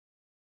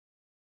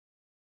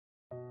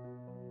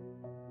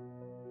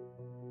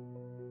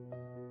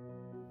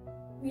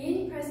We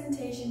in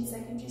Presentation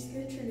Secondary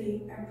School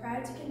Tralee are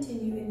proud to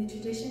continue in the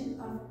tradition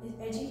of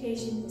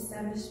education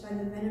established by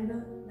the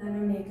Venerable Nano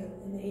Nagle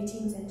in the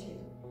 18th century.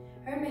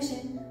 Her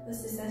mission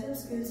was to set up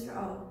schools for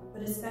all,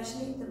 but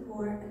especially the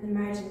poor and the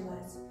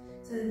marginalised,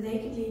 so that they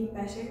could lead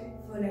better,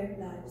 fuller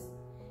lives.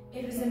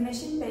 It was a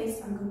mission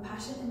based on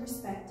compassion and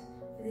respect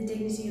for the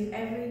dignity of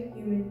every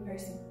human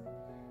person.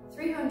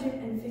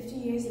 350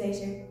 years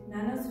later,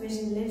 Nano's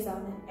vision lives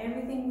on in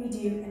everything we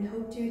do and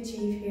hope to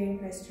achieve here in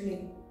Pres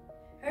Tralee.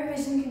 Her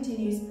vision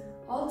continues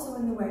also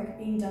in the work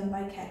being done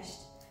by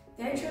Ceist,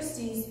 their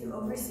trustees who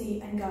oversee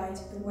and guide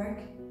the work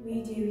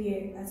we do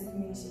here as a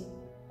community.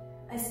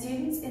 As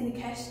students in the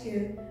Ceist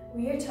school,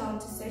 we are taught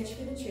to search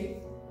for the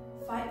truth,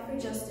 fight for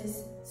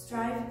justice,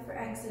 strive for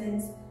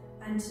excellence,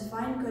 and to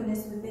find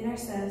goodness within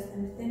ourselves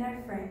and within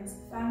our friends,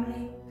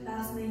 family,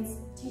 classmates,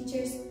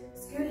 teachers,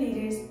 school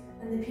leaders,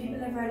 and the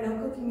people of our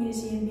local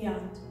community and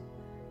beyond.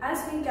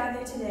 As we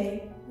gather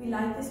today, we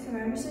light this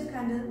commemorative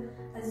candle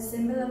as a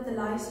symbol of the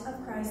light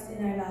of Christ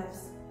in our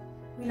lives.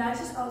 We light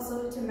it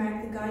also to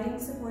mark the guiding,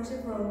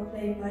 supportive role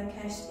played by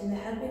Ceist in the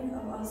helping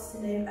of us to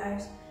live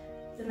out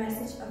the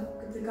message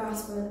of the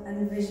Gospel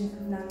and the vision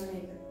of Nano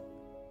Nagle.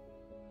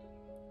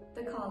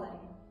 The calling.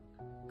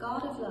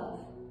 God of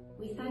love,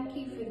 we thank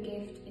you for the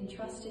gift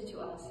entrusted to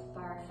us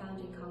by our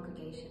founding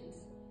congregations.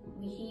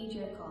 We heed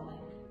your calling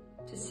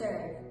to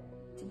serve,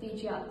 to be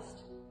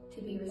just,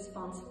 to be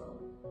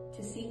responsible,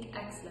 to seek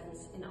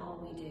excellence in all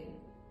we do,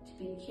 to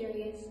be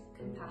curious,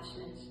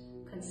 compassionate,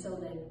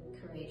 consoling,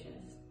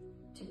 courageous,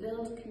 to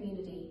build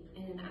community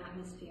in an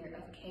atmosphere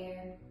of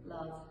care,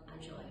 love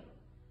and joy,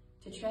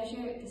 to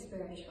treasure the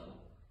spiritual,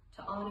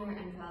 to honour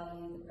and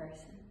value the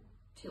person,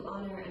 to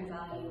honour and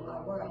value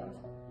our world,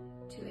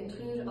 to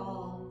include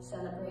all,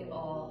 celebrate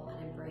all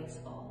and embrace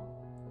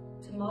all,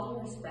 to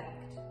model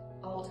respect,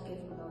 all to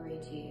give glory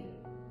to you.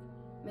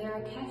 May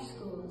our Ceist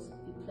schools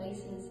be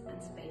places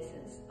and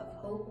spaces of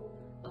hope,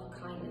 of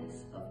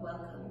kindness, of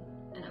welcome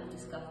and of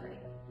discovery,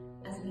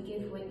 as we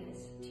give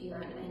witness to your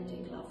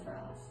unending love for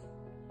us.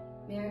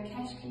 May our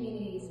Ceist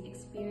communities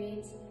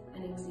experience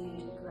and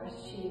exude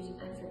gratitude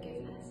and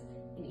forgiveness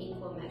in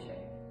equal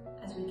measure,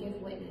 as we give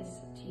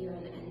witness to your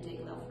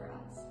unending love for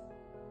us.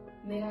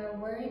 May our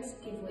words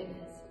give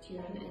witness to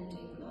your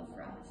unending love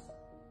for us.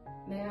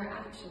 May our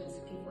actions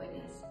give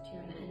witness to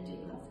your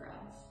unending love for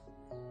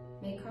us.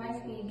 May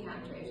Christ be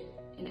encountered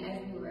in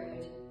every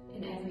word,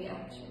 in every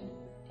action,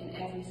 in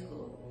every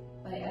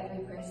school, by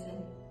every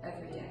person,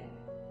 every day.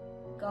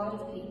 God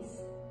of peace,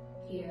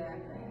 hear our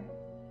prayer.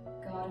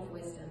 God of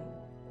wisdom,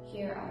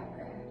 hear our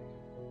prayer.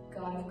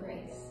 God of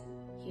grace,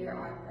 hear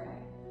our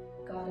prayer.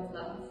 God of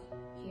love,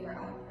 hear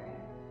our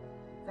prayer.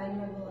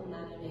 Venerable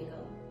Nano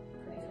Nagle,